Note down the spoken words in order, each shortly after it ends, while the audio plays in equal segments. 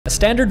A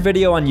standard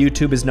video on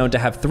YouTube is known to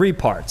have three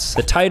parts: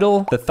 the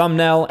title, the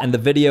thumbnail, and the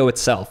video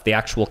itself, the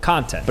actual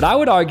content. But I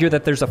would argue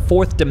that there's a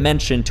fourth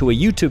dimension to a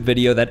YouTube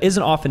video that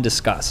isn't often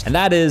discussed, and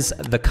that is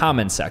the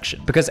comment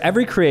section. Because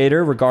every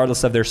creator,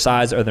 regardless of their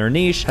size or their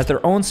niche, has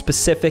their own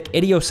specific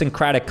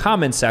idiosyncratic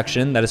comment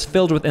section that is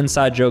filled with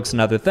inside jokes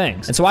and other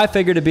things. And so I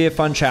figured it'd be a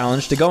fun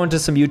challenge to go into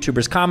some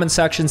YouTubers' comment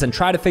sections and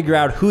try to figure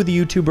out who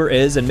the YouTuber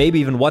is and maybe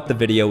even what the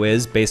video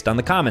is based on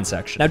the comment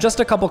section. Now, just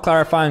a couple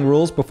clarifying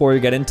rules before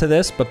we get into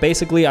this, but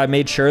basically I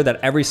made sure that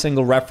every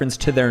single reference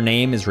to their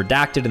name is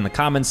redacted in the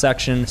comment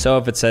section. So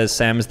if it says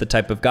Sam is the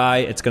type of guy,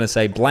 it's gonna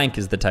say blank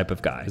is the type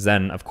of guy. Because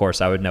then, of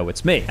course, I would know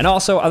it's me. And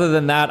also, other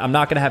than that, I'm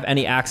not gonna have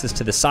any access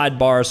to the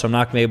sidebar, so I'm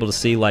not gonna be able to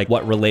see like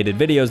what related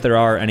videos there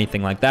are or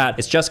anything like that.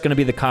 It's just gonna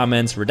be the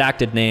comments,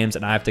 redacted names,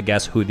 and I have to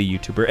guess who the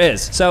YouTuber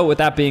is. So with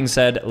that being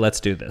said,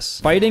 let's do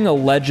this. Fighting a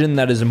legend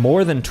that is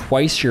more than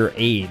twice your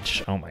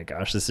age. Oh my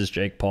gosh, this is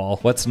Jake Paul.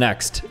 What's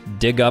next?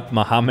 Dig up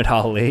Muhammad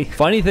Ali.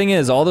 Funny thing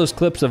is, all those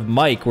clips of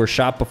Mike were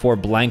shot before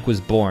blank was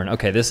born.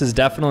 Okay, this is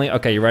definitely,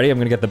 okay, you ready? I'm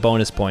gonna get the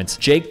bonus points.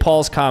 Jake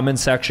Paul's comment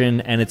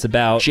section, and it's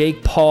about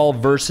Jake Paul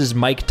versus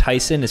Mike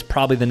Tyson is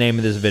probably the name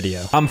of this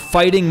video. I'm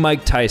fighting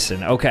Mike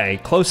Tyson. Okay,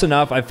 close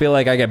enough. I feel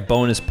like I get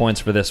bonus points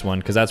for this one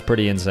because that's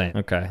pretty insane.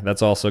 Okay,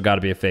 that's also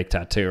gotta be a fake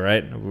tattoo,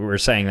 right? We're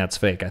saying that's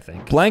fake, I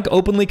think. Blank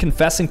openly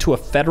confessing to a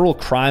federal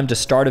crime to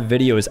start a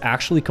video is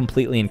actually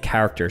completely in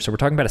character. So we're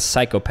talking about a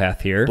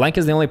psychopath here. Blank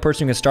is the only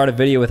person who can start a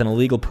video with an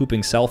illegal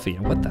pooping selfie.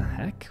 What the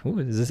heck? Ooh,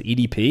 is this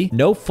EDP?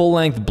 No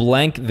full-length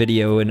blank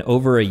video in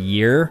over a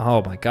year.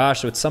 Oh my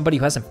gosh, so it's somebody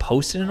who hasn't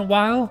posted in a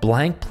while?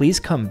 Blank, please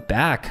come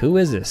back. Who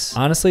is this?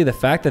 Honestly, the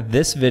fact that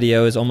this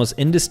video is almost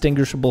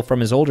indistinguishable from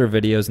his older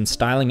videos and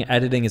styling and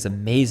editing is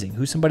amazing.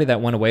 Who's somebody that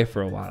went away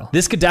for a while?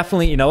 This could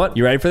definitely, you know what?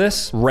 You ready for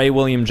this? Ray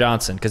William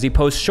Johnson, because he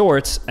posts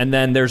shorts and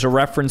then there's a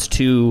reference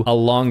to a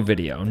long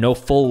video, no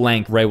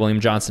full-length Ray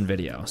William Johnson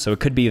video. So it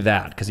could be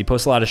that, because he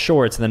posts a lot of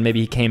shorts and then maybe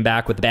he came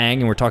back with a bang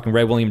and we're talking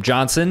Ray William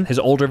Johnson, his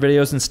older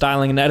videos and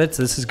styling and edits.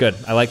 This is good.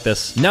 I like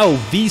this. No,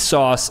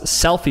 Vsauce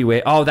selfie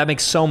way. Oh, that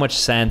makes so much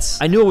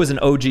sense. I knew it was an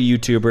OG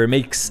YouTuber. It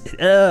makes,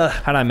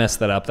 how'd I mess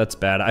that up? That's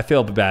bad. I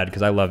feel bad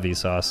because I love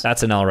Vsauce.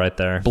 That's an L right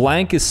there.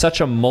 Blank is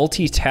such a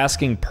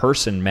multitasking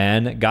person,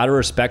 man. Gotta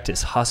respect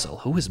his hustle.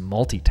 Who is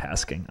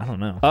multitasking? I don't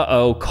know.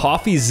 Uh-oh,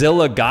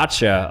 CoffeeZilla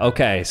gotcha.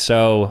 Okay,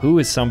 so who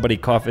is somebody?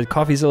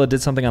 CoffeeZilla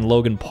did something on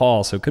Logan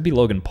Paul, so it could be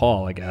Logan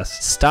Paul, I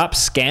guess. Stop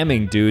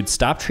scamming, dude.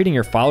 Stop treating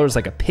your followers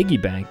like a piggy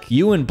bank.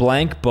 You and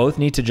Blank both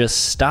need to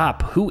just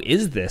stop. Who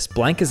is this?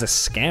 Blank is a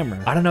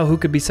scammer. I don't know who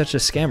could be such a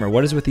scammer.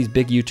 What is with these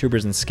big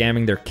YouTubers and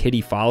scamming their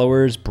kitty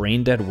followers?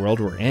 Brain dead world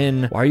we're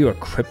in. Why are you a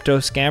crypto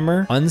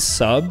scammer?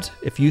 Unsubbed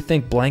if you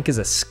think Blank is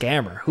a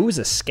scammer. Who is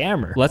a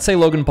scammer? Let's say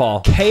Logan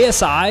Paul.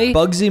 KSI?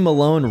 Bugsy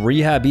Malone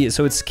Rehab.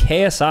 So it's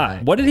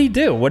KSI. What did he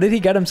do? What did he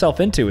get himself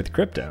into with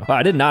crypto? Wow,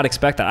 I did not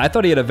expect that. I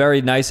thought he had a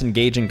very nice,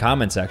 engaging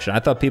comment section. I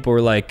thought people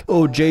were like,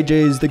 oh,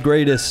 JJ's the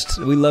greatest.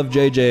 We love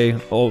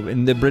JJ. Oh,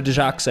 in the British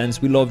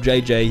accents, we love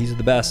JJ. He's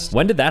the best.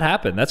 When did that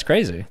happen? That's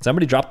crazy.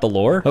 Somebody dropped the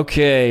lore?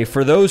 Okay,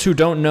 for those who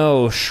don't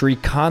know,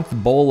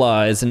 Srikanth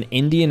Bola is an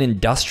Indian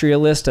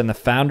industrialist and the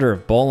founder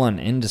of Bolan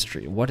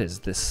Industry. What is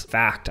this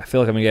fact? I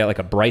feel like I'm gonna get like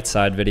a bright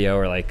side video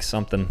or like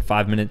something,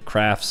 5-minute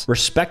crafts.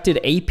 Respected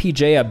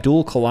APJ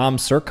Abdul Kalam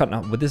Sirkat.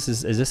 No, what this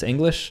is this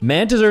English?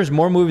 Man deserves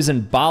more movies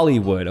in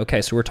Bollywood.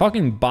 Okay, so we're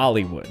talking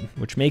Bollywood,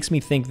 which makes me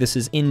think this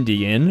is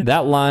Indian.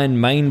 That line,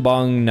 Main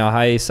Bong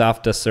Nahai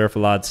Safta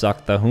Surfalad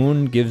Sakta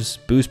Hoon, gives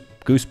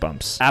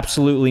goosebumps.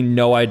 Absolutely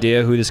no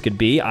idea who this could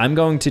be. I'm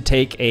going to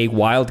take a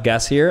wild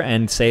guess here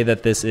and say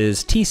that this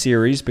is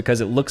T-Series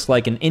because it looks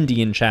like an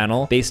Indian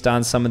channel based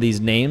on some of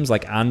these names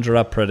like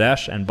Andhra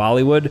Pradesh and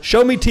Bollywood.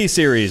 Show me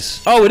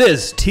T-Series. Oh, it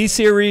is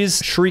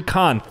T-Series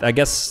Srikanth. I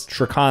guess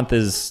Srikanth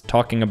is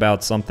talking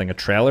about something, a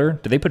trailer.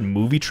 Do they put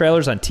movie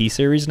trailers on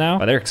T-Series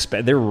now? Oh,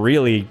 they're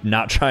really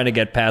not trying to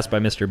get past by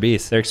Mr.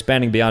 Beast. They're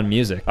expanding beyond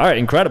music. All right,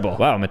 incredible.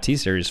 Wow, I'm a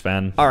T-Series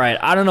fan. All right,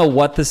 I don't know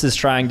what this is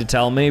trying to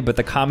tell me, but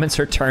the comments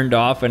are turned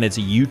off and it's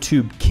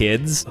YouTube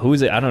Kids. Who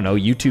is it? I don't know.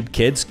 YouTube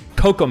Kids?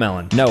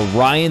 Cocomelon. No,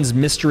 Ryan's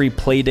Mystery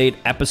Playdate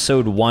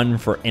Episode 1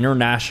 for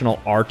international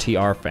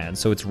RTR fans.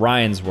 So it's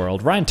Ryan's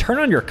World. Ryan, turn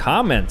on your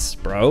comments,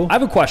 bro. I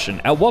have a question.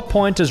 At what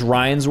point does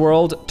Ryan's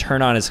World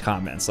turn on his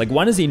comments? Like,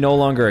 when is he no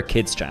longer a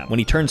kids channel? When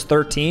he turns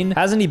 13?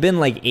 Hasn't he been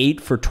like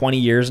 8 for 20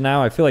 years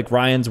now? I feel like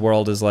Ryan's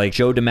World is like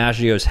Joe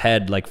DiMaggio's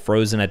head, like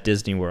frozen at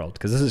Disney World,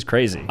 because this is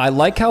crazy. I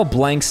like how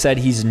Blank said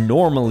he's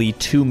normally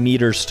 2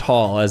 meters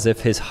tall, as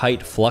if his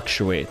height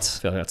fluctuates. I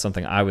feel like that's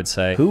something I would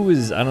say. Who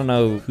is, I don't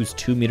know who's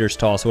 2 meters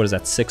tall. So what is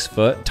that, 6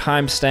 foot?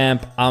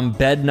 Timestamp,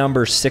 bed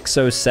number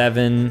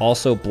 607.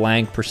 Also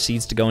Blank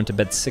proceeds to go into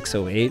bed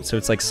 608. So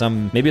it's like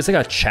maybe it's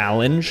like a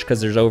challenge because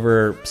there's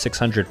over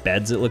 600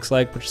 beds, it looks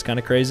like, which is kind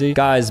of crazy.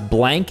 Guys,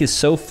 Blank is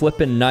so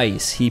flippin'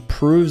 nice. He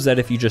proves that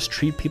if you just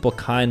treat people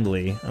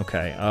kindly.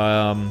 Okay,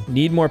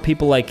 need more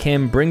people like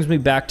him. Brings me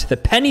back to the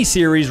Penny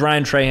series,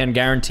 Ryan Trahan,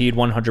 guaranteed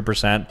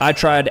 100%. I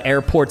tried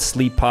Airport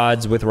Sleep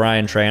Pods with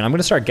Ryan Trahan. I'm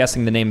gonna start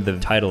guessing the name of the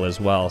title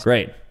as well.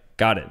 Great.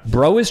 Got it.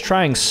 Bro is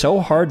trying so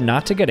hard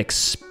not to get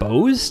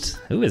exposed?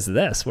 Who is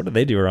this? What did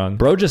they do wrong?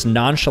 Bro just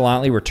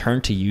nonchalantly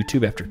returned to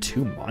YouTube after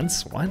 2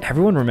 months? What?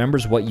 Everyone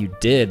remembers what you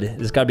did.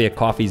 This gotta be a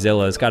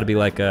CoffeeZilla. It's gotta be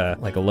like a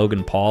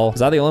Logan Paul.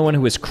 Was I the only one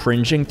who was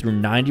cringing through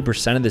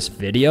 90% of this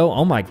video?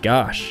 Oh my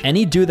gosh.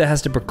 Any dude that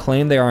has to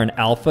proclaim they are an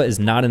alpha is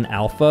not an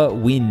alpha.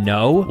 We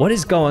know. What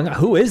is going on?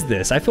 Who is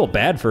this? I feel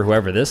bad for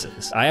whoever this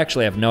is. I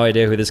actually have no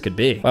idea who this could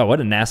be. Wow,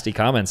 what a nasty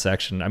comment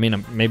section. I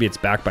mean, maybe it's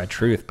backed by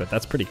truth, but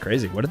that's pretty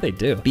crazy. What did they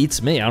do?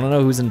 Beats me. I don't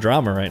know who's in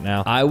drama right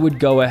now. I would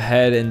go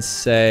ahead and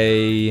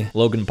say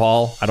Logan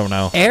Paul. I don't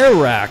know.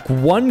 Airac,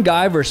 1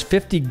 guy versus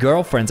 50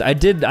 girlfriends. I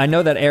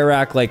know that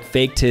Airac like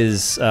faked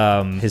his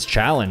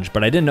challenge,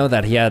 but I didn't know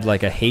that he had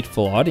like a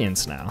hateful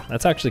audience now.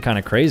 That's actually kind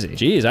of crazy.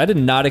 Jeez, I did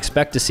not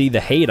expect to see the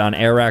hate on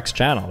Airac's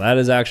channel. That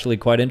is actually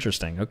quite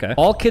interesting. Okay.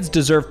 All kids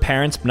deserve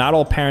parents, but not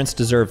all parents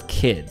deserve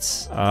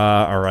kids.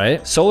 All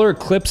right. Solar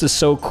eclipse is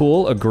so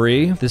cool.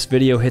 Agree. This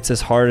video hits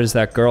as hard as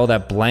that girl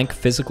that blank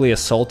physically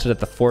assaulted at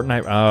the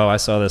Fortnite. Oh, I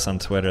saw this on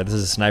Twitter. This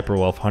is Sniper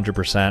Wolf,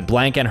 100%.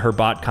 Blank and her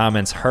bot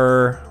comments,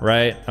 her,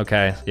 right?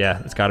 Okay,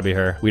 yeah, it's gotta be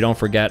her. We don't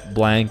forget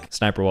blank,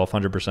 Sniper Wolf,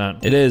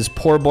 100%. It is,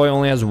 poor boy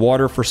only has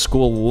water for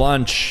school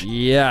lunch.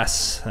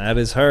 Yes, that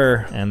is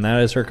her, and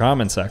that is her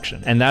comment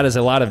section. And that is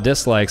a lot of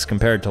dislikes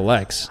compared to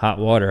likes. Hot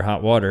water,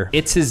 hot water.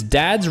 It's his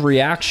dad's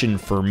reaction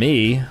for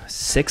me.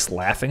 6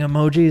 laughing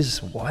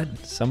emojis? What?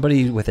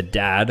 Somebody with a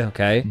dad,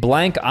 okay.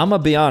 Blank, I'ma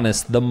be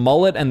honest, the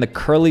mullet and the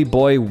curly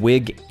boy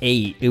wig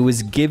ate. It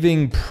was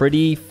giving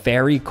pretty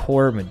fairy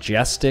core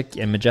majestic,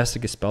 and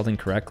majestic is spelled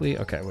incorrectly.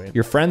 Okay, wait.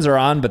 Your friends are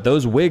on, but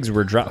those wigs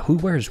were dropped. Who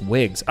wears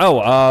wigs?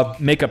 Oh,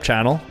 makeup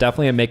channel.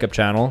 Definitely a makeup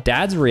channel.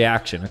 Dad's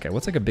reaction. Okay,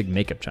 what's like a big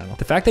makeup channel?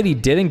 The fact that he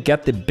didn't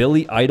get the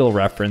Billy Idol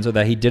reference, or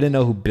that he didn't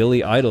know who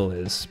Billy Idol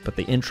is, but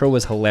the intro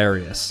was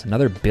hilarious.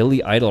 Another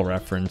Billy Idol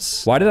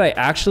reference. Why did I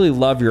actually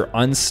love your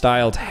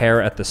unstyled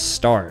hair at the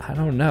start? I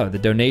don't know. The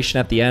donation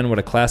at the end, what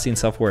a classy and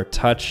self-aware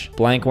touch.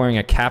 Blank wearing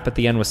a cap at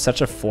the end was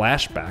such a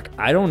flashback.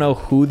 I don't know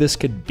who this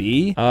could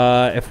be.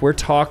 If we're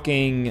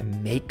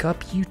talking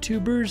makeup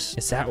YouTubers,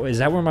 is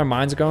that where my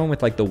mind's going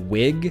with like the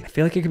wig? I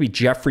feel like it could be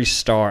Jeffree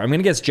Star. I'm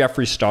gonna guess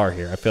Jeffree Star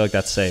here. I feel like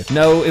that's safe.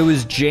 No, it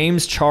was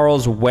James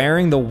Charles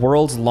wearing the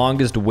world's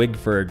longest wig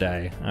for a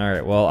day. All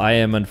right, well, I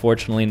am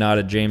unfortunately not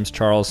a James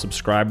Charles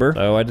subscriber,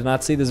 so I did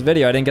not see this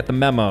video. I didn't get the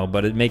memo,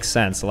 but it makes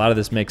sense. A lot of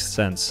this makes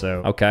sense,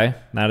 so okay,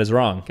 that is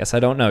wrong. Guess I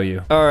don't know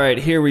you. All right,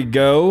 here we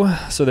go.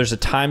 So there's a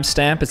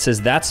timestamp. It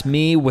says, that's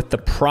me with the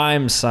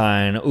prime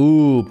sign.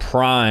 Ooh,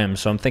 prime.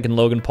 So I'm thinking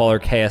Logan Paul or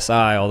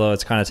KSI, although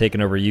it's kind of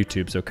taken over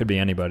YouTube, so it could be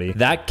anybody.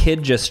 That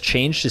kid just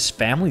changed his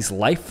family's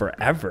life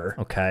forever.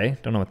 Okay,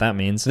 don't know what that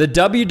means. The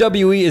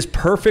WWE is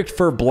perfect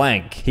for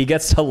blank. He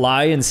gets to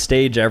lie and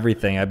stage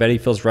everything. I bet he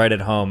feels right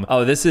at home.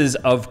 Oh, this is,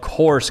 of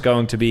course,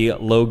 going to be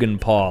Logan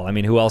Paul. I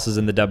mean, who else is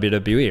in the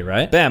WWE,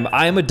 right? Bam,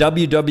 I am a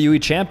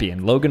WWE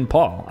champion, Logan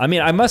Paul. I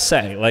mean, I must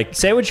say, like,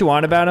 say what you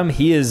want about him,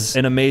 he is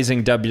an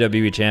amazing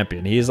WWE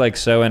champion. He is, like,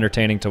 so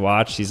entertaining to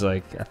watch. He's,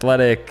 like,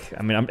 athletic.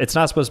 I mean, it's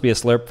not supposed to be a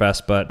slurp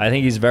fest, but I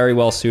think he's very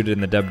well suited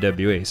in the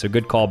WWE. So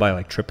good call by,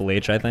 like, Triple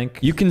H, I think.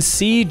 You can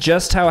see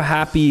just how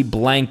happy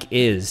blank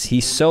is.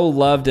 He's so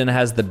loved and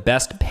has the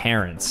best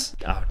parents.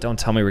 Oh, don't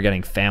tell me we're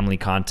getting family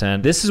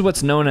content. This is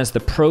what's known as the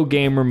pro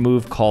gamer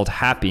move called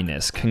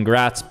happiness.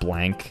 Congrats,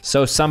 blank.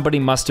 So somebody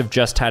must have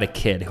just had a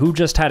kid. Who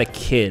just had a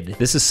kid?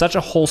 This is such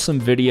a wholesome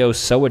video,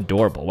 so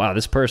adorable. Wow,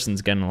 this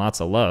person's getting lots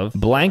of love.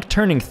 Blank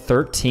turning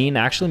 13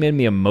 actually made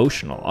me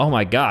emotional. Oh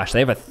my gosh, they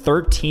have a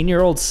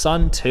 13-year-old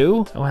son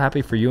too? So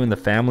happy for you and the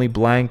family,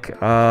 blank.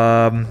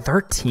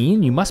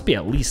 13? You must be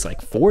at least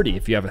like 40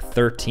 if you have a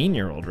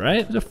 13-year-old,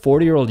 right? He's a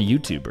 40-year-old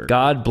YouTuber.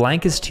 God,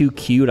 blank is too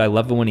cute. I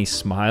love it when he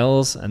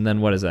smiles. And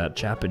then what is that,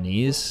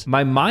 Japanese?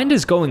 My mind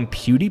is going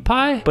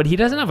PewDiePie, but he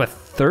doesn't have a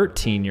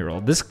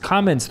 13-year-old. This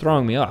comment's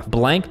throwing me off.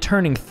 Blank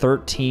turning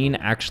 13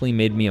 actually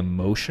made me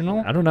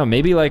emotional. I don't know,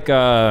 maybe like,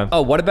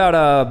 oh, what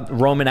about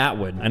Roman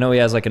Atwood? I know he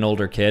has like an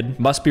older kid.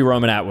 Must be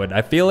Roman Atwood.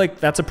 I feel like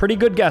that's a pretty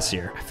good guess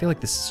here. I feel like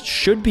this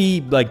should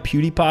be like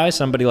PewDiePie,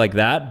 somebody like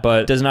that,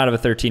 but does not have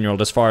a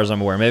 13-year-old as far as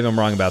I'm aware. Maybe I'm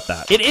wrong about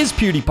that. It is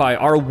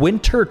PewDiePie, our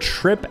winter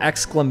trip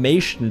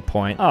exclamation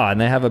point. Oh, and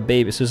they have a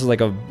baby. So this is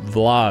like a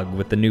vlog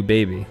with the new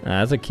baby.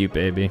 That's a cute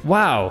baby.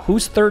 Wow,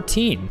 who's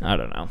 13? I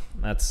don't know.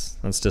 That's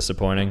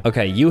disappointing.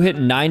 Okay, you hit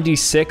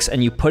 96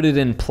 and you put it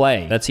in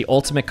play. That's the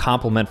ultimate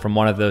compliment from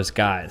one of those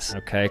guys.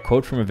 Okay,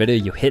 quote from a video,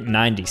 you hit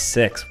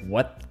 96.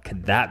 What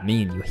could that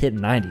mean? You hit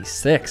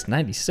 96.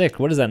 96,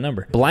 what is that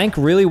number? Blank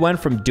really went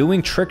from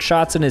doing trick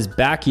shots in his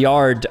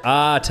backyard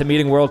to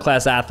meeting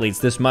world-class athletes.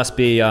 This must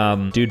be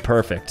Dude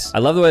Perfect. I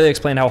love the way they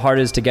explain how hard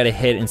it is to get a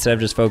hit instead of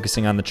just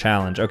focusing on the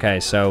challenge. Okay,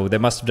 so they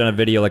must have done a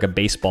video like a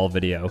baseball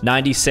video.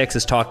 96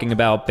 is talking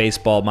about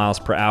baseball miles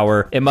per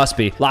hour. It must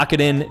be. Lock it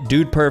in.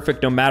 Dude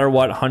Perfect, no matter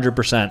what,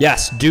 100%.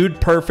 Yes, Dude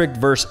Perfect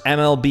versus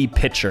MLB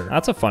pitcher.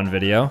 That's a fun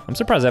video. I'm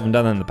surprised I haven't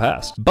done that in the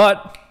past.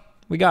 But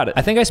we got it.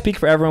 I think I speak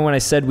for everyone when I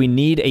said we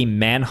need a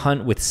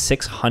manhunt with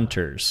 6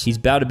 hunters. He's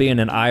about to be in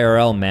an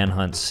IRL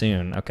manhunt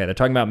soon. Okay, they're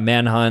talking about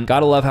manhunt.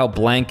 Gotta love how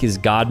Blank is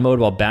God mode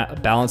while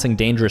balancing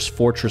dangerous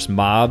fortress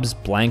mobs.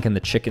 Blank and the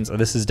chickens. Oh,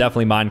 this is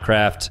definitely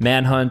Minecraft.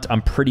 Manhunt,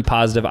 I'm pretty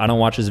positive. I don't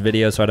watch his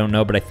videos, so I don't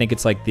know, but I think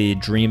it's like the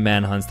dream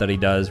manhunts that he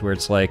does where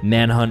it's like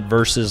manhunt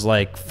versus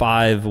like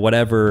 5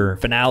 whatever,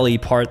 finale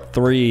part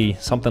 3,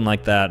 something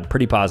like that.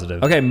 Pretty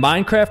positive. Okay,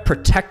 Minecraft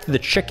protect the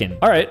chicken.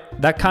 All right,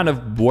 that kind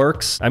of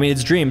works. I mean,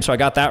 it's dream, so I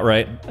got that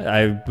right.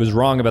 I was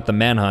wrong about the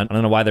manhunt. I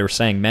don't know why they were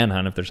saying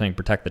manhunt if they're saying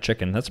protect the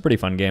chicken. That's a pretty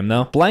fun game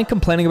though. Blank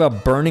complaining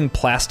about burning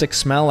plastic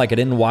smell like I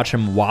didn't watch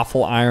him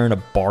waffle iron a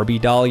Barbie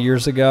doll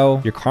years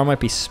ago. Your car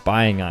might be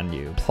spying on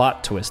you.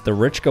 Plot twist. The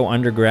rich go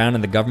underground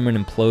and the government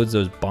implodes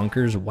those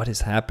bunkers. What is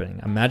happening?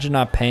 Imagine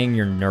not paying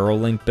your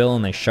Neuralink bill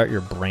and they shut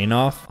your brain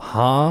off.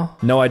 Huh?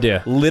 No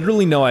idea.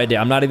 Literally no idea.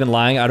 I'm not even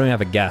lying. I don't even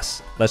have a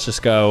guess. Let's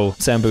just go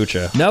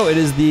Sambucha. No, it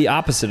is the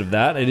opposite of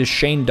that. It is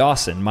Shane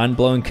Dawson.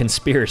 Mind-blowing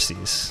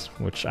conspiracies,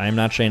 which I am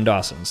not Shane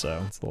Dawson,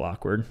 so it's a little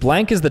awkward.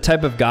 Blank is the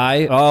type of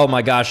guy, oh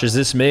my gosh, is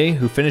this me?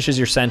 Who finishes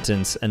your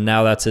sentence and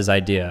now that's his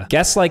idea.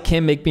 Guests like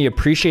him make me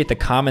appreciate the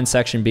comment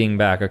section being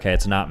back. Okay,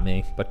 it's not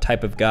me, but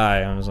type of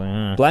guy. I was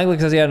like, Blank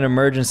looks as he had an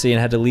emergency and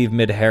had to leave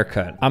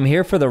mid-haircut. I'm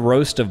here for the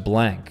roast of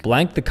Blank.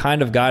 Blank the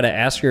kind of guy to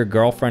ask your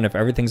girlfriend if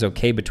everything's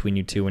okay between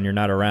you two when you're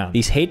not around.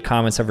 These hate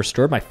comments have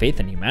restored my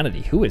faith in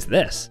humanity. Who is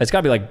this? It's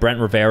gotta be like Brent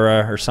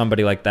Rivera or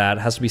somebody like that.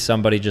 It has to be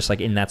somebody just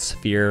like in that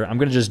sphere. I'm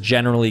gonna just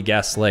generally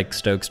guess like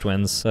Stokes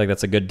twins. I feel like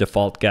that's a good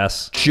default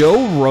guess.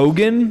 Joe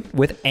Rogan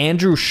with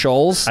Andrew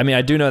Schultz. I mean,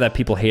 I do know that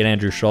people hate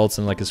Andrew Schultz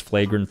and like his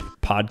flagrant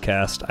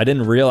podcast. I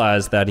didn't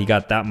realize that he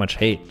got that much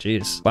hate.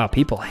 Jeez. Wow,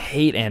 people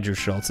hate Andrew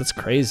Schultz. That's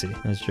crazy.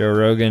 This Joe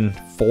Rogan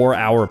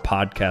 4-hour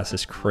podcast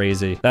is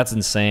crazy. That's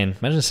insane.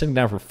 Imagine sitting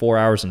down for 4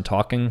 hours and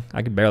talking.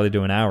 I could barely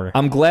do an hour.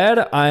 I'm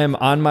glad I'm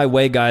on my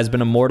way, guys.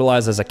 Been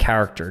immortalized as a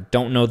character.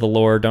 Don't know the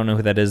lore. Don't know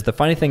who that is. The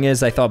funny thing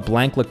is I thought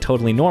Blank looked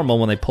totally normal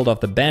when they pulled off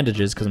the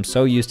bandages because I'm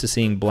so used to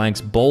seeing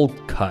Blank's bowl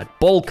cut.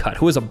 Bowl cut.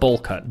 Who is a bowl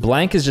cut?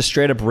 Blank is just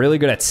straight up really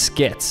good at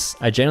skits.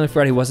 I genuinely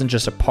forgot he wasn't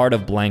just a part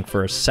of Blank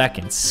for a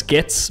second.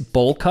 Skits?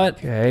 Bowl cut?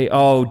 Okay.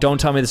 Oh, don't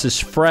tell me this is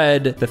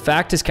Fred. The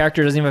fact his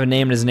character doesn't even have a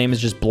name and his name is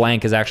just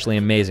Blank is actually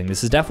amazing.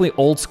 This is definitely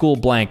old school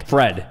Blank.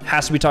 Fred.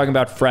 Has to be talking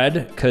about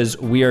Fred because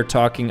we are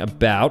talking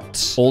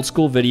about old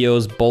school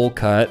videos, bowl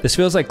cut. This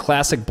feels like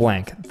classic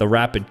Blank. The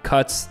rapid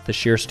cuts, the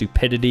sheer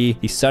stupidity,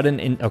 the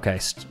sudden okay,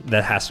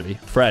 that has to be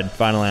Fred.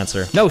 Final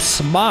answer. No,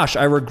 Smosh.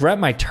 I regret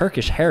my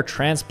Turkish hair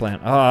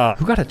transplant.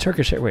 Who got a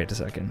Turkish hair? Wait a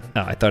second.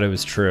 Oh, I thought it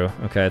was true.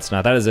 Okay, it's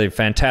not. That is a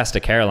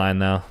fantastic hairline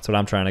though. That's what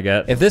I'm trying to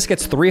get. If this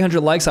gets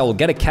 300 likes, I will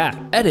get a cat.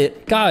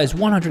 Edit. Guys,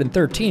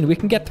 113. We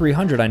can get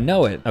 300. I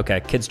know it.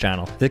 Okay, kids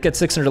channel. If it gets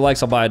 600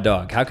 likes, I'll buy a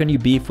dog. How can you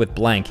beef with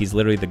Blank? He's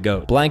literally the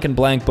GOAT. Blank and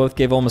Blank both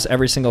gave almost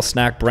every single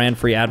snack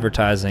brand-free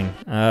advertising.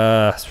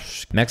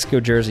 Mexico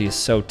jersey is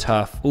so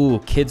tough. Ooh,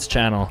 kids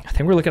channel. I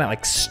think we're looking at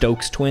like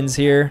Stokes twins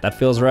here. That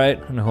feels right.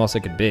 I don't know who else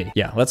it could be.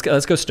 Yeah, let's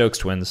go Stokes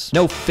twins.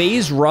 No,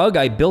 FaZe Rug.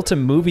 I built a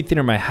movie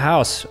theater in my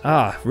house.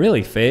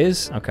 Really,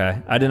 FaZe? Okay.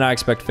 I did not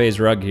expect FaZe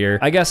Rug here.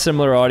 I guess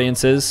similar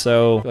audiences,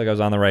 so I feel like I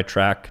was on the right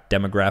track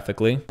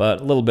demographically,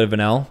 but a little bit of an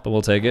L, but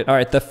we'll take it. All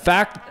right, the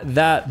fact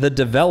that the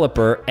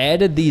developer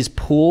added these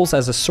pools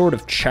as a sort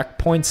of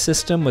checkpoint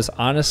system was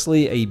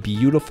honestly a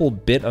beautiful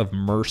bit of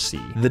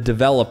mercy. The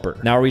developer.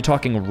 Now, are we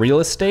talking real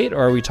estate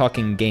or are we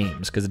talking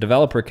games? Because the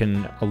developer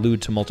can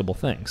allude to multiple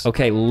things.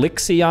 Okay,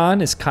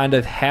 Lixion is kind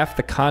of half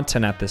the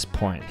content at this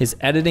point. His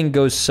editing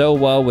goes so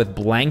well with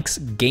Blank's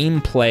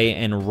gameplay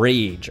and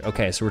rage.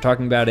 Okay, so we're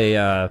talking about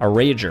a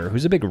rager.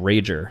 Who's a big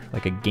rager?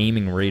 Like a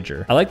gaming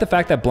rager. I like the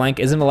fact that Blank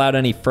isn't allowed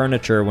any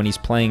furniture when he's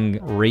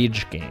playing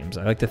rage games.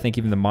 I like to think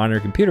even the monitor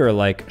computer are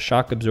like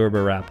shock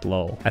absorber wrapped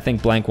lol. I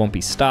think Blank won't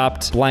be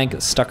stopped.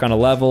 Blank stuck on a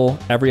level.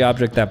 Every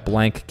object that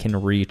Blank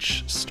can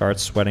reach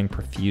starts sweating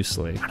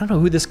profusely. I don't know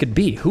who this could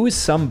be. Who is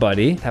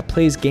somebody that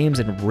plays games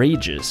and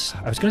rages?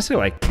 I was gonna say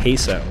like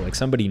Queso, like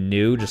somebody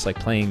new just like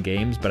playing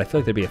games, but I feel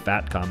like there'd be a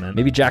fat comment.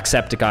 Maybe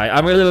Jacksepticeye.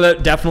 I'm gonna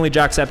definitely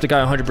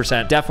Jacksepticeye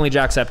 100%. Definitely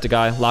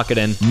Jacksepticeye. Lock it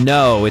in.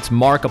 No, it's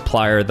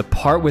Markiplier. The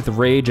part with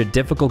rage, a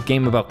difficult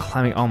game about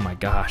climbing. Oh my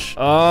gosh.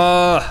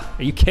 Are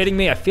you kidding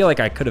me? I feel like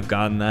I could have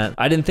gotten that.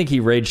 I didn't think he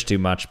raged too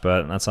much,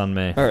 but that's on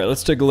me. All right,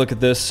 let's take a look at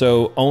this.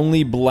 So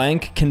only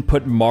Blank can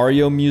put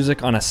Mario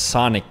music on a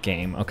Sonic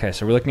game. Okay,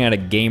 so we're looking at a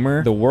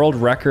gamer. The world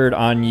record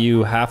on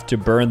you have to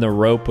burn the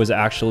rope was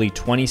actually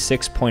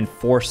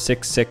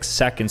 26.466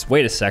 seconds.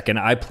 Wait a second,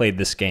 I played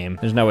this game.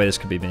 There's no way this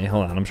could be me.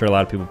 Hold on, I'm sure a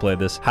lot of people played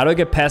this. How do I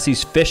get past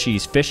these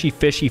fishies?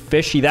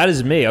 Fishy. That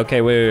is me.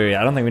 Okay, wait.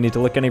 I don't think we need to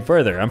look any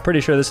further. I'm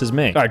pretty sure this is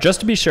me. All right, just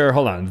to be sure,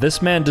 hold on.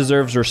 This man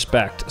deserves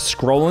respect.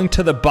 Scrolling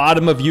to the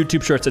bottom of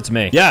YouTube shorts, it's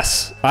me.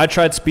 Yes, I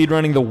tried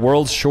speedrunning the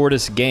world's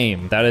shortest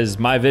game. That is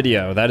my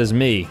video. That is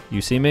me.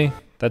 You see me?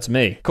 That's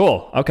me.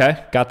 Cool.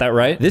 Okay, got that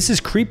right. This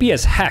is creepy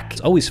as heck.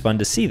 It's always fun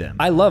to see them.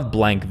 I love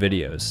blank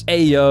videos.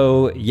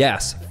 Ayo,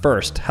 yes.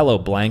 First, hello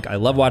blank. I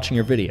love watching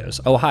your videos.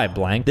 Oh, hi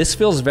blank. This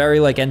feels very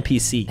like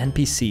NPC.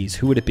 NPCs.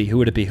 Who would it be? Who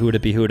would it be? Who would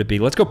it be? Who would it be?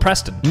 Let's go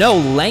Preston. No,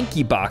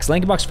 Lankybox.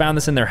 Lankybox found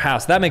this in their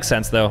house. That makes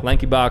sense though.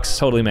 Lankybox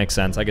totally makes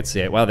sense. I could see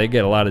it. Wow, they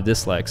get a lot of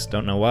dislikes.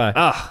 Don't know why.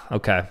 Ah,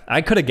 okay.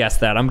 I could have guessed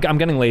that. I'm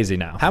getting lazy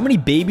now. How many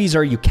babies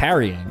are you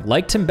carrying?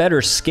 Liked him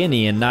better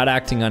skinny and not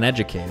acting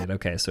uneducated.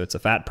 Okay, so it's a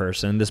fat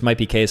person. This might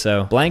be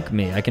queso. Blank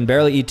me. I can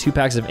barely eat 2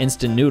 packs of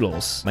instant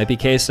noodles. Might be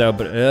queso,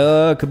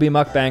 but could be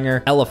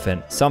mukbanger.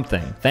 Elephant.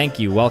 Something. Thank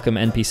you. Welcome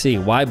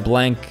NPC. Why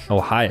blank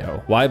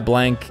Ohio? Why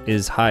blank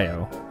is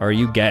Ohio? Are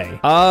you gay?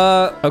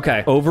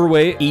 Okay.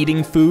 Overweight,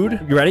 eating food.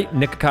 You ready?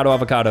 Nikocado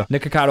avocado.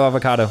 Nikocado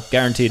avocado.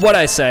 Guaranteed. What'd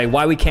I say?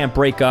 Why we can't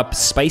break up?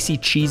 Spicy,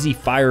 cheesy,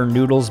 fire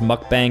noodles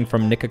mukbang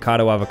from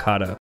Nikocado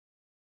avocado.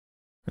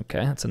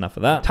 Okay, that's enough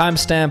of that.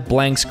 Timestamp,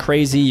 blank's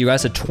crazy. You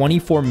guys had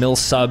 24 mil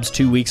subs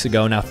 2 weeks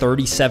ago. Now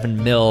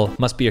 37 mil.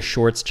 Must be a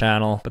shorts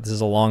channel, but this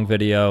is a long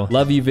video.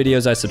 Love you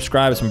videos. I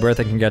subscribe. It's my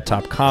birthday. Can get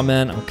top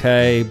comment.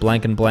 Okay,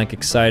 blank and blank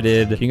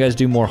excited. Can you guys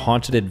do more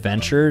haunted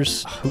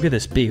adventures? Who could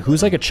this be?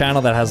 Who's like a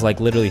channel that has like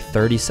literally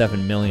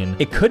 37 million?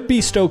 It could be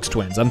Stokes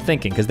Twins, I'm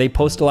thinking, because they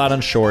post a lot on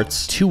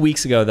shorts. 2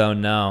 weeks ago though,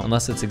 no,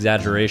 unless it's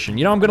exaggeration.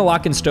 You know, I'm gonna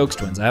lock in Stokes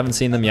Twins. I haven't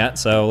seen them yet,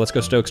 so let's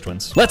go Stokes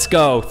Twins. Let's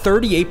go.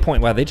 38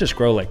 point, wow, they just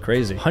grow like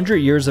crazy. 100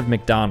 years of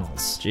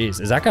McDonald's.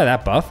 Jeez, is that guy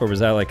that buff or was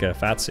that like a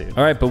fat suit?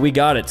 All right, but we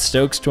got it.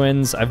 Stokes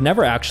Twins. I've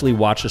never actually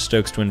watched a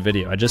Stokes Twin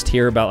video. I just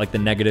hear about like the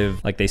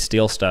negative, like they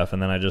steal stuff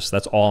and then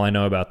that's all I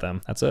know about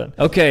them. That's it.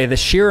 Okay, the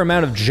sheer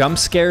amount of jump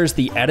scares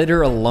the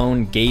editor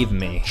alone gave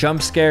me.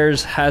 Jump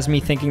scares has me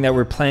thinking that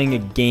we're playing a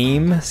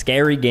game,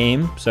 scary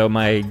game. So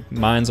my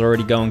mind's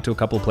already going to a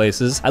couple of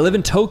places. I live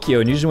in Tokyo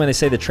and usually when they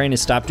say the train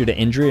is stopped due to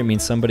injury, it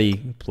means somebody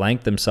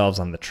blanked themselves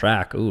on the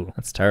track. Ooh,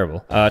 that's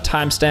terrible.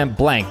 Timestamp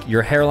blank.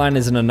 Your hairline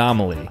is an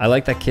anomaly. I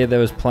like that kid that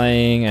was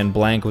playing and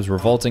blank was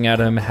revolting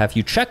at him. Have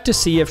you checked to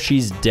see if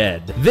she's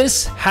dead?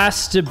 This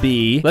has to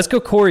be, let's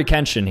go Corey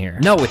Kenshin here.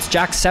 No, it's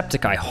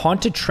Jacksepticeye,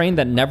 haunted train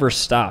that never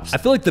stops. I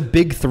feel like the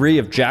big three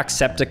of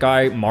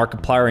Jacksepticeye,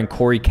 Markiplier, and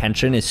Corey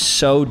Kenshin is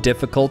so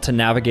difficult to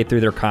navigate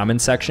through their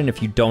comment section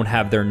if you don't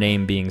have their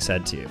name being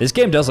said to you. This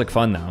game does look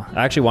fun though.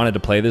 I actually wanted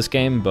to play this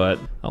game, but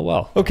oh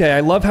well. Okay,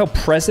 I love how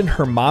present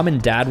her mom and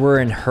dad were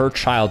in her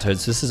childhood.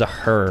 So this is a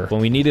her.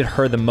 When we needed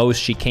her the most,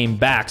 she came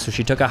back. So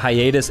she took a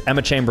hiatus.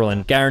 Emma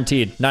Chamberlain,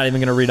 guaranteed. Not even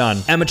gonna read on.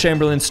 Emma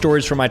Chamberlain,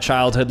 stories from my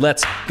childhood.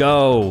 Let's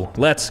go.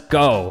 Let's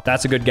go.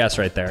 That's a good guess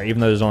right there, even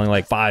though there's only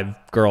like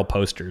 5 girl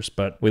posters,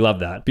 but we love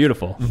that.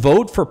 Beautiful.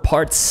 Vote for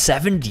part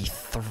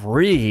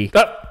 73.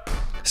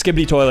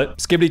 Skibbity toilet.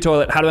 Skibbity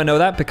toilet. How do I know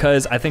that?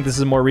 Because I think this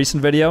is a more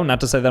recent video. Not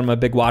to say that I'm a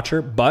big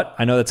watcher, but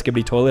I know that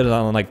Skibbity toilet is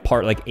on like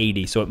part like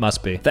 80, so it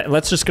must be.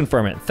 Let's just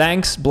confirm it.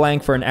 Thanks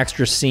blank for an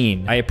extra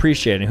scene. I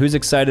appreciate it. Who's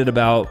excited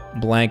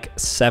about blank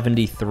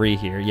 73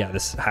 here? Yeah,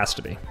 this has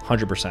to be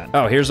 100%.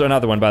 Oh, here's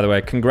another one, by the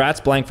way. Congrats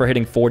blank for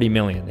hitting 40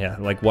 million. Yeah,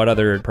 like what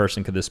other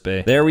person could this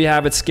be? There we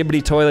have it.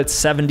 Skibbity toilet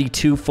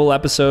 72 full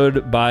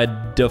episode by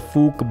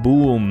Dafook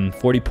Boom.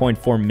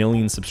 40.4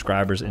 million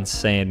subscribers.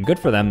 Insane. Good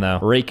for them though.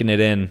 Raking it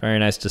in. Very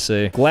nice to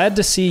see. Glad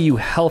to see you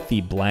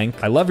healthy,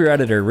 blank. I love your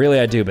editor, really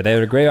I do, but they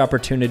had a great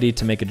opportunity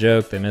to make a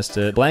joke. They missed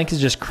it. Blank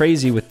is just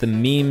crazy with the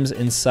memes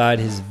inside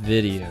his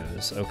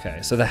videos.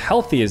 Okay, so the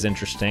healthy is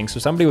interesting. So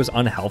somebody was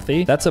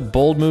unhealthy. That's a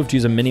bold move to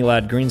use a mini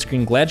lad green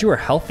screen. Glad you were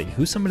healthy.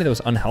 Who's somebody that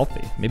was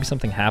unhealthy? Maybe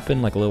something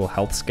happened, like a little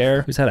health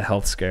scare. Who's had a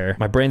health scare?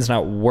 My brain's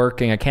not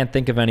working. I can't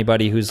think of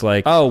anybody who's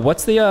like, oh,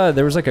 what's the,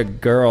 there was like a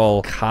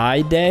girl,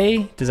 Kai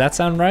Day? Does that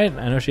sound right?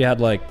 I know she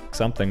had like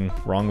something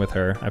wrong with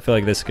her. I feel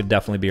like this could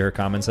definitely be her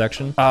comment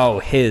section. Oh,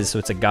 his, so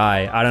it's a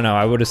guy. I don't know.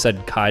 I would have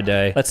said Kai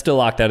Day. Let's still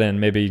lock that in.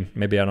 Maybe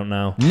I don't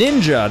know.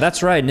 Ninja,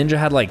 that's right. Ninja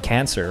had like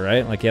cancer,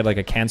 right? Like he had like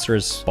a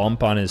cancerous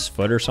bump on his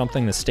foot or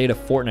something. The state of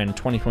Fortnite in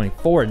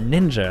 2024.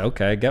 Ninja,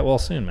 okay. Get well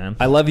soon, man.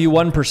 I love you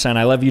 1%.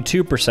 I love you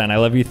 2%. I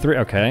love you 3.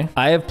 Okay.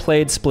 I have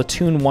played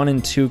Splatoon 1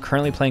 and 2.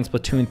 Currently playing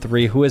Splatoon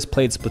 3. Who has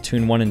played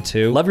Splatoon 1 and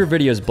 2? Love your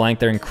videos, blank.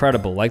 They're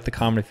incredible. Like the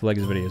comment if you like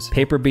his videos.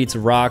 Paper beats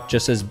rock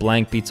just as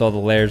blank beats all the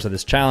layers of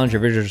this challenge.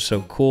 Your videos are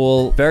so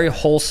cool. Very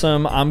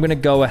wholesome. I'm gonna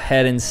go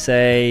ahead and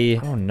say,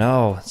 I don't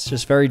know. It's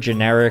just very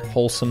generic.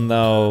 Wholesome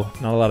though.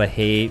 Not a lot of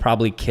hate.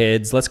 Probably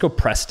kids. Let's go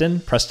Preston.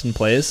 Preston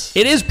Plays.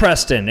 It is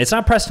Preston. It's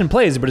not Preston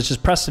Plays, but it's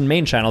just Preston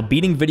main channel.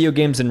 Beating video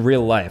games in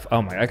real life.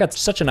 Oh my, I got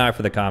such an eye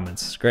for the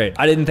comments. It's great.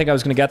 I didn't think I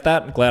was gonna get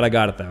that. Glad I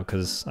got it though,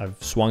 because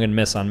I've swung and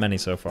missed on many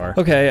so far.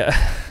 Okay,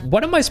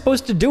 what am I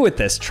supposed to do with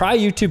this? Try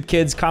YouTube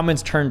Kids,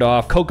 comments turned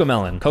off.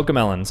 Cocomelon.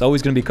 Cocomelon's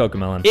always gonna be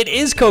Cocomelon. It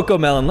is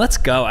Cocomelon. Let's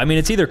go. I mean,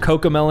 it's either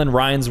Cocomelon,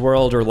 Ryan's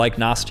World, or like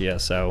Nastia,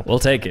 so we'll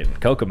take it.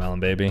 Cocomelon. Cocomelon,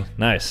 baby.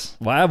 Nice.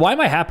 Why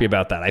am I happy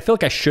about that? I feel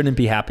like I shouldn't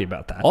be happy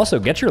about that. Also,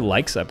 get your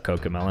likes up,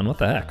 Cocomelon. What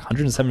the heck?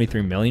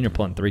 173 million, you're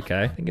pulling 3K.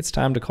 I think it's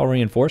time to call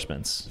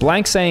reinforcements.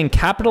 Blank saying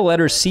capital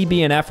letters C,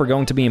 B, and F are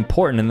going to be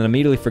important and then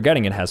immediately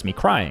forgetting it has me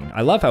crying.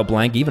 I love how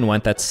Blank even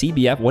went that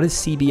CBF. What is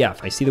CBF?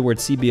 I see the word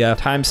CBF.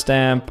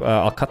 Timestamp.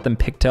 I'll cut them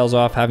pigtails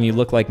off, having you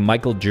look like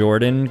Michael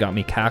Jordan. Got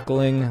me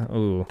cackling.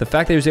 Ooh. The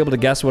fact that he was able to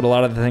guess what a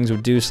lot of the things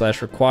would do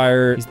 /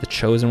 require. He's the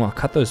chosen one. I'll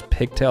cut those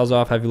pigtails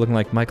off, have you looking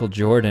like Michael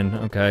Jordan.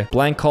 Okay.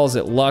 Blank calls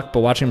it luck, but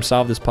watching him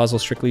solve this puzzle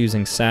strictly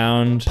using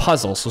sound.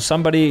 Puzzle. So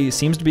somebody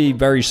seems to be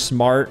very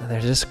smart.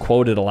 They're just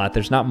quoted a lot.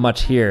 There's not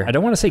much here. I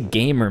don't want to say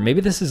gamer.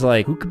 Maybe this is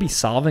like, who could be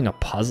solving a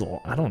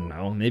puzzle? I don't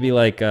know. Maybe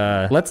like,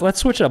 let's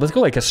switch it up. Let's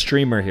go like a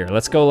streamer here.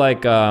 Let's go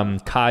like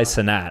Kai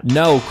Cenat.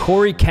 No,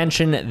 Corey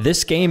Kenshin.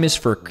 This game is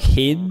for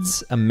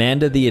kids.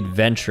 Amanda the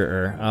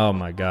Adventurer. Oh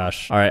my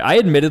gosh. All right. I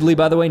admittedly,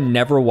 by the way,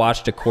 never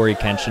watched a Corey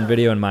Kenshin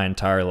video in my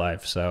entire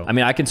life. So, I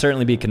mean, I can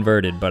certainly be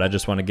converted, but I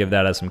just want to give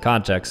that as some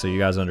context so you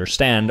guys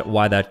understand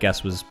why that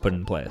guess was put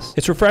in place.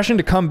 It's refreshing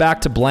to come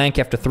back to Blank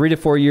after 3 to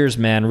 4 years,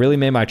 man. Really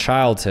made my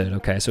childhood.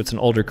 Okay, so it's an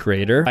older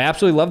creator. I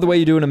absolutely love the way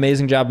you do an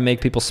amazing job and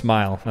make people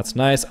smile. That's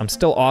nice. I'm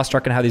still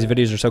awestruck at how these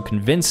videos are so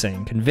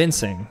convincing.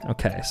 Convincing.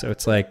 Okay, so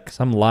it's like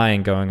some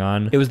lying going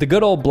on. It was the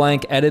good old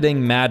Blank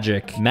editing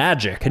magic.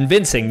 Magic.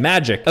 Convincing.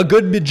 Magic. A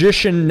good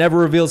magician never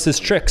reveals his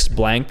tricks.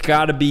 Blank.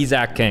 Gotta be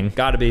Zach King.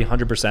 Gotta be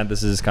 100%.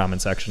 This is his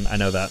comment section. I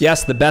know that.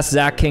 Yes, the best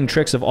Zach King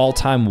tricks of all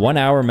time. 1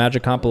 hour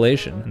magic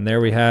compilation. And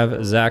there we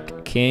have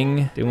Zach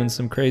King doing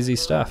some crazy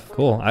stuff.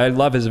 Cool. I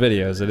love his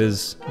videos. It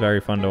is very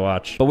fun to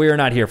watch. But we are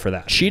not here for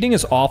that. Cheating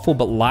is awful,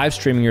 but live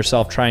streaming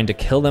yourself trying to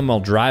kill them while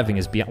driving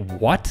is beyond.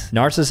 What?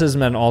 Narcissism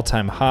at an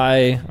all-time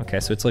high. Okay,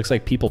 so it looks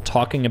like people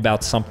talking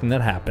about something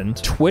that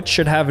happened. Twitch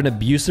should have an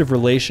abusive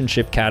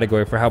relationship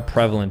category for how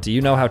prevalent. Do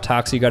you know how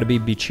toxic you gotta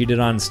be cheated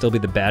on and still be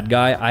the bad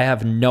guy? I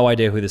have no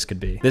idea who this could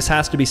be. This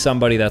has to be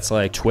somebody that's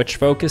like Twitch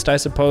focused, I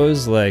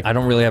suppose. Like, I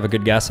don't really have a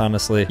good guess,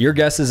 honestly. Your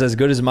guess is as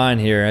good as mine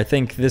here. I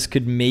think this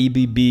could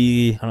maybe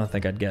be, I don't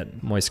think I'd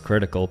get Moist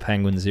Critical,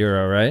 Penguin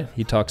Zero, right?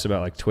 He talks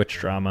about like Twitch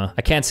drama.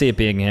 I can't see it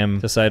being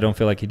him, just I don't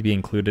feel like he'd be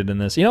included in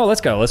this. You know,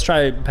 let's go. Let's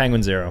try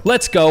Penguin Zero.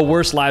 Let's go.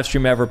 Worst live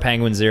stream ever,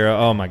 Penguin Zero.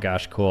 Oh my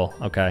gosh, cool.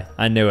 Okay,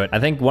 I knew it. I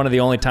think one of the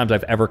only times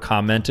I've ever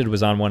commented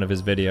was on one of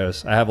his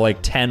videos. I have like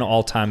 10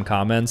 all-time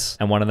comments,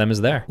 and one of them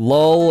is there.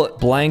 Lol,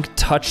 Blank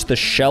touched the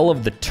shell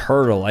of the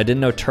turtle. I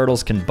didn't know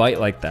turtles can bite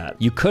like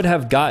that. You could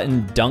have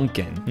gotten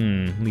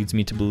Dunkin'. Leads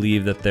me to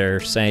believe that they're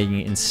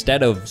saying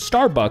instead of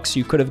Starbucks,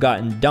 you could have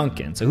gotten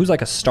Dunkin'. So who's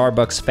like a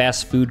Starbucks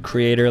fast food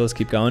creator? Let's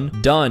keep going.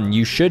 Done.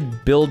 You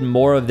should build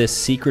more of this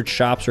secret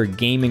shops or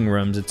gaming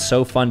rooms. It's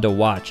so fun to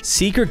watch.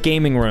 Secret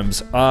gaming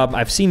rooms.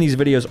 I've seen these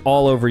videos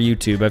all over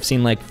YouTube. I've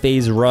seen like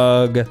FaZe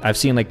Rug. I've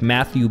seen like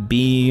Matthew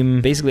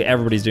Beam. Basically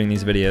everybody's doing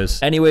these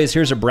videos. Anyways,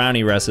 here's a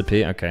brownie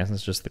recipe. Okay,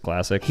 that's just the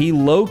classic. He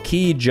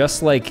low-key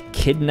just like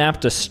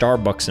kidnapped a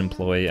Starbucks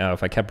employee.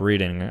 If I kept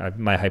reading,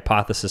 my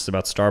hypothesis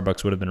about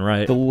Starbucks would have been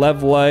right. The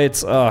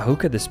Levlights. Who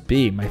could this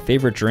be? My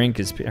favorite drink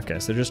is... Okay,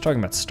 so they're just talking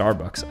about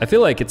Starbucks. I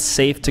feel like it's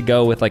safe to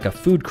go with like a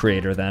food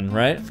creator then,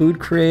 right? Food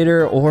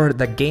creator or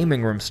the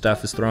gaming room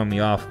stuff is throwing me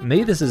off.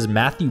 Maybe this is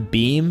Matthew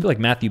Beam. I feel like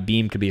Matthew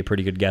Beam could be a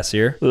pretty good guess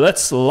here.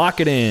 Let's lock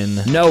it in.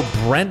 No,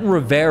 Brent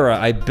Rivera.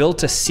 I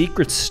built a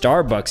secret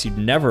Starbucks you'd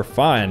never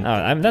find.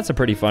 I mean, that's a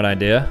pretty fun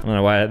idea. I don't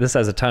know why this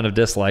has a ton of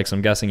dislikes.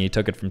 I'm guessing he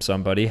took it from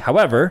somebody.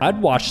 However,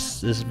 I'd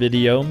watch this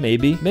video,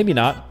 maybe, maybe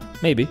not.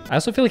 Maybe. I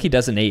also feel like he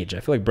doesn't age.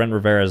 I feel like Brent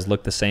Rivera has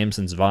looked the same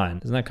since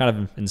Vine. Isn't that kind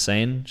of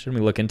insane? Shouldn't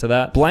we look into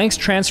that? Blank's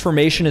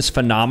transformation is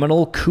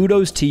phenomenal.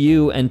 Kudos to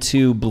you and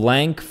to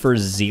Blank for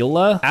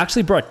Zila.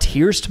 Actually brought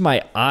tears to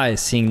my eyes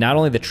seeing not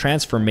only the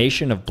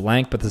transformation of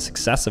Blank, but the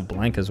success of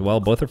Blank as well.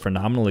 Both are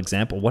phenomenal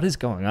example. What is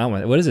going on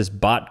with it? What is this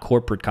bot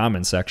corporate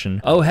comment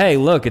section? Oh, hey,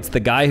 look, it's the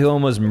guy who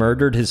almost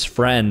murdered his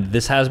friend.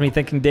 This has me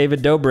thinking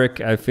David Dobrik.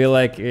 I feel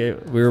like we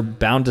were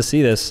bound to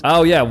see this.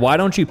 Oh yeah, why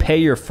don't you pay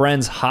your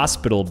friend's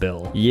hospital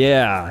bill?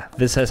 Yeah,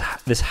 this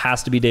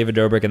has to be David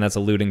Dobrik, and that's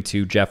alluding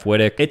to Jeff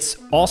Wittick. It's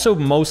also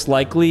most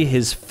likely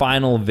his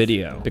final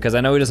video because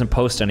I know he doesn't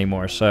post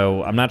anymore,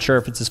 so I'm not sure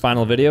if it's his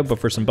final video, but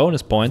for some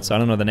bonus points, I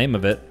don't know the name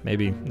of it.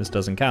 Maybe this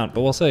doesn't count,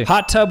 but we'll see.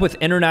 Hot tub with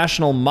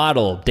international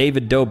model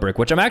David Dobrik,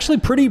 which I'm actually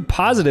pretty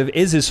positive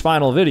is his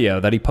final video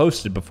that he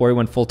posted before he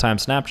went full-time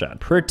Snapchat.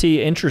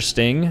 Pretty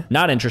interesting.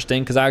 Not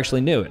interesting because I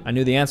actually knew it. I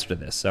knew the answer to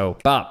this. So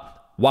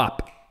bop,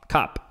 wop,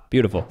 cop.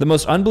 Beautiful. The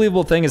most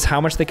unbelievable thing is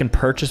how much they can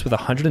purchase with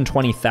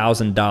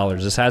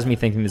 $120,000. This has me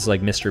thinking this is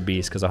like Mr.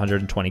 Beast because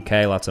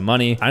 120K, lots of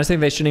money. I just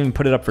think they shouldn't even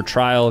put it up for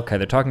trial. Okay,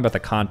 they're talking about the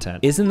content.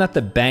 Isn't that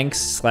the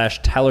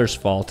bank's/teller's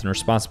fault and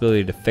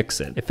responsibility to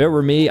fix it? If it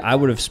were me, I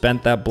would have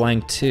spent that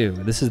blank too.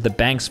 This is the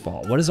bank's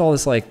fault. What is all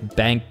this like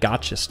bank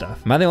gotcha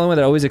stuff? Am I the only one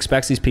that always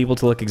expects these people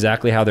to look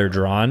exactly how they're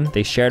drawn?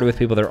 They shared it with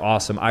people. They're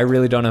awesome. I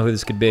really don't know who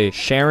this could be.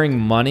 Sharing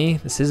money.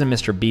 This isn't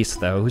Mr. Beast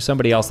though. Who's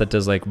somebody else that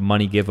does like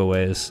money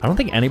giveaways? I don't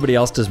think anybody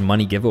else does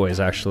money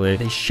giveaways actually.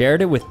 They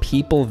shared it with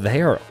people.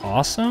 They are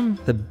awesome.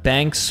 The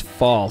bank's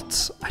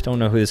fault. I don't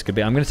know who this could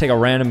be. I'm gonna take a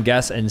random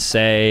guess and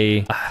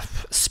say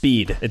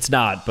Speed. It's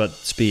not, but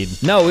speed.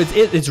 No,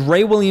 it's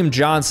Ray William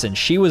Johnson.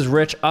 She was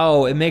rich.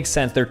 Oh, it makes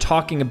sense. They're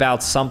talking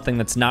about something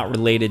that's not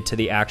related to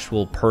the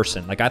actual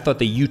person. Like I thought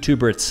the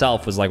YouTuber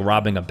itself was like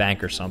robbing a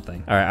bank or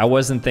something. All right, I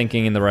wasn't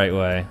thinking in the right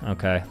way.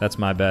 Okay, that's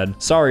my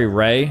bad. Sorry,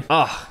 Ray.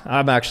 Oh,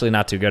 I'm actually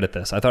not too good at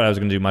this. I thought I was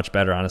gonna do much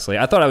better, honestly.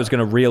 I thought I was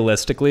gonna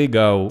realistically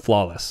go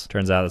flawless.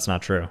 Turns out that's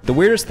not true. The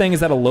weirdest thing is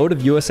that a load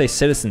of USA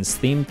citizens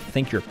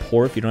think you're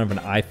poor if you don't have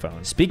an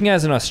iPhone. Speaking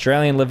as an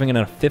Australian living in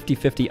a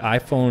 50-50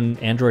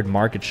 iPhone Android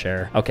market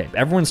share. Okay,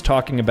 everyone's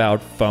talking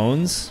about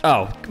phones.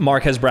 Oh,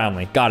 Marquez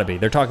Brownlee, gotta be.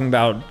 They're talking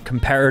about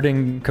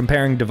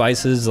comparing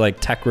devices like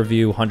Tech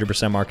Review,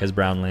 100% Marquez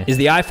Brownlee. Is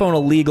the iPhone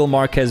illegal,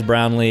 Marquez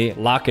Brownlee?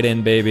 Lock it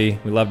in, baby.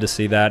 We love to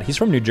see that. He's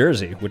from New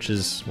Jersey, which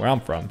is where I'm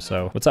from.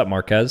 So what's up,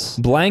 Marquez?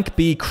 Blank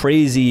be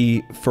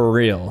crazy for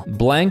real.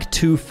 Blank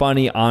too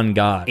funny on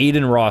God.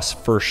 Aiden Ross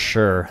for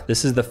sure.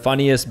 This is the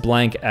funniest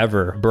blank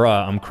ever.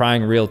 Bruh, I'm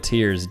crying real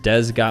tears.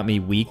 Dez got me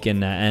weak in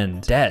the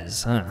end.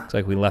 Dez, huh? Looks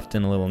like we left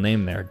in a little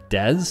name there.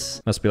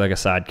 Dez? Must be like a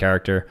side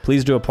character.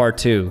 Please do a part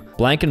 2.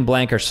 Blank and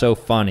blank are so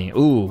funny.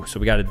 Ooh, so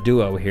we got a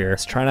duo here.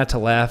 Let's try not to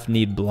laugh,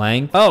 need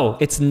blank. Oh,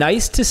 it's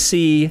nice to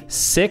see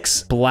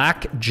 6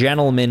 black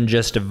gentlemen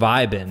just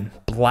vibing.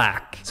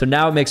 Black. So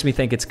now it makes me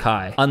think it's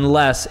Kai.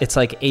 Unless it's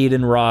like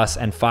Aiden Ross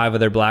and 5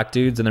 other black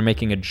dudes and they're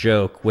making a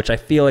joke, which I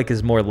feel like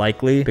is more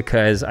likely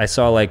because I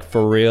saw like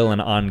For Real and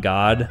On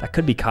God. That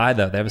could be Kai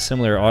though. They have a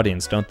similar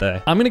audience, don't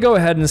they? I'm gonna go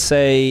ahead and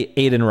say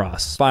Aiden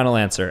Ross. Final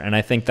answer. And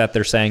I think that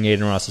they're saying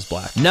Aiden Ross is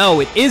black. No,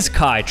 it is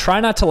Kai. Try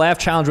not to laugh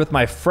challenge with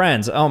my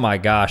friends. Oh my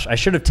gosh. I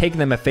should have taken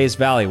them at face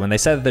value when they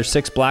said that there's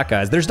 6 black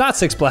guys. There's not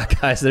 6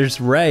 black guys. There's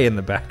Ray in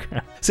the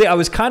background. See, I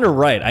was kind of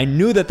right. I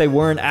knew that they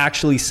weren't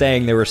actually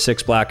saying there were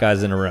 6 black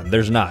guys in a room.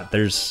 There's not.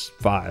 There's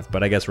 5,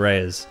 but I guess Ray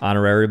is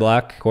honorary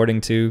black,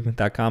 according to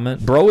that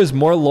comment. Bro is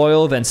more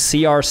loyal than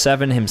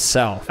CR7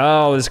 himself.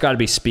 Oh, this got to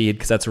be Speed,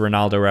 because that's a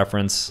Ronaldo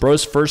reference.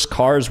 Bro's first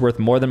car is worth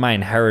more than my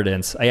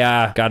inheritance.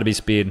 Yeah, got to be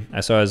Speed.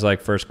 I saw his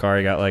like first car.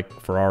 He got like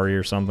Ferrari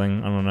or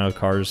something. I don't know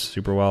cars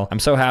super well. I'm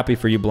so happy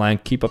for you,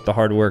 Blank. Keep up the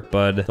hard work,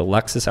 bud. The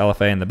Lexus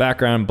LFA in the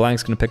background.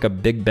 Blank's gonna pick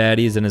up big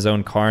baddies in his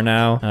own car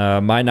now.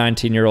 My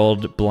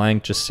 19-year-old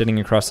Blank just sitting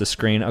across the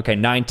screen. Okay,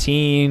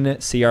 19,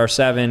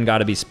 CR7,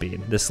 gotta be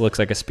Speed. This looks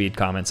like a Speed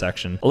comment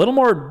section. A little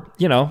more,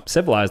 you know,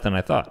 civilized than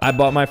I thought. I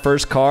bought my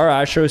first car,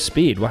 I show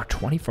Speed. Wow,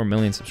 24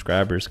 million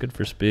subscribers, good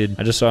for Speed.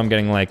 I just saw him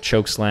getting like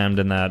choke slammed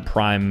in that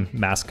Prime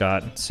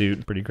mascot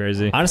suit, pretty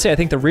crazy. Honestly, I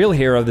think the real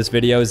hero of this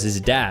video is his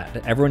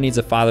dad. Everyone needs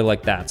a father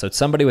like that. So it's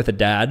somebody with a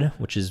dad,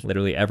 which is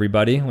literally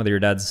everybody, whether your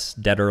dad's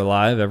dead or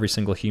alive, every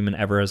single human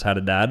ever has had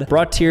a dad.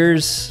 Brought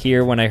tears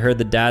here when I heard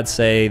the dad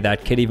say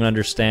that kid even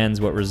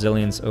understands what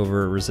resilience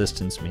over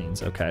resistance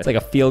means. Okay, it's like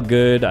a feel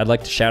good. I'd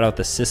like to shout out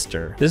the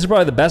sister. This is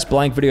probably the best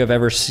Blank video I've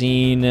ever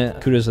seen.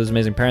 Kudos to his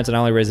amazing parents and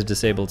not only raised a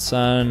disabled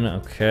son.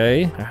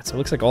 Okay, all right, so it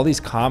looks like all these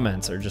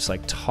comments are just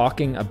like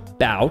talking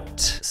about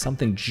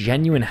something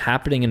genuine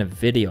happening in a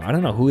video. I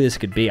don't know who this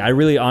could be. I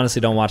really honestly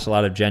don't watch a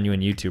lot of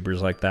genuine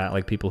YouTubers like that,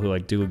 like people who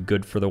like do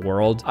good for the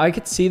world. I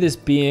could see this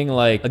being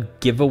like a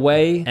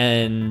giveaway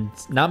and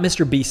not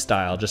Mr. Beast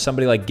style, just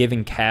somebody like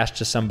giving cash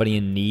to somebody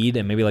in need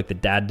and maybe like the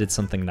dad did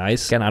something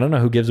nice. Again, I don't know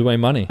who gives away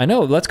money. I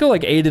know, let's go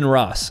like Aiden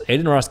Ross.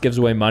 Aiden Ross gives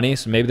away money,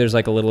 so maybe there's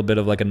like a little bit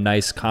of like a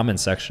nice comment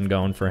section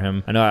going for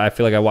him. I know, I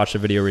feel like I watched a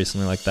video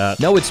recently like that.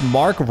 No, it's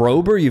Mark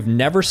Rober. You've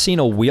never seen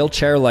a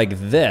wheelchair like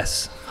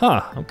this.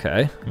 Huh,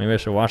 okay. Maybe I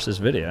should watch this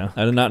video.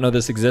 I did not know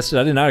this existed.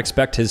 I did not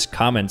expect his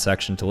comment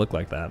section to look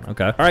like that.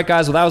 Okay. All right,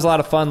 guys, well, that was a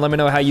lot of fun. Let me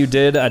know how you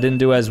did. I didn't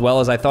do as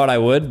well as I thought I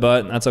would,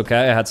 but that's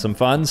okay. I had some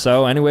fun.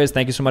 So anyways,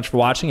 thank you so much for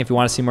watching. If you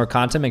want to see more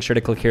content, make sure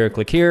to click here or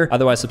click here.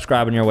 Otherwise,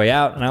 subscribe on your way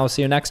out, and I will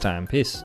see you next time. Peace.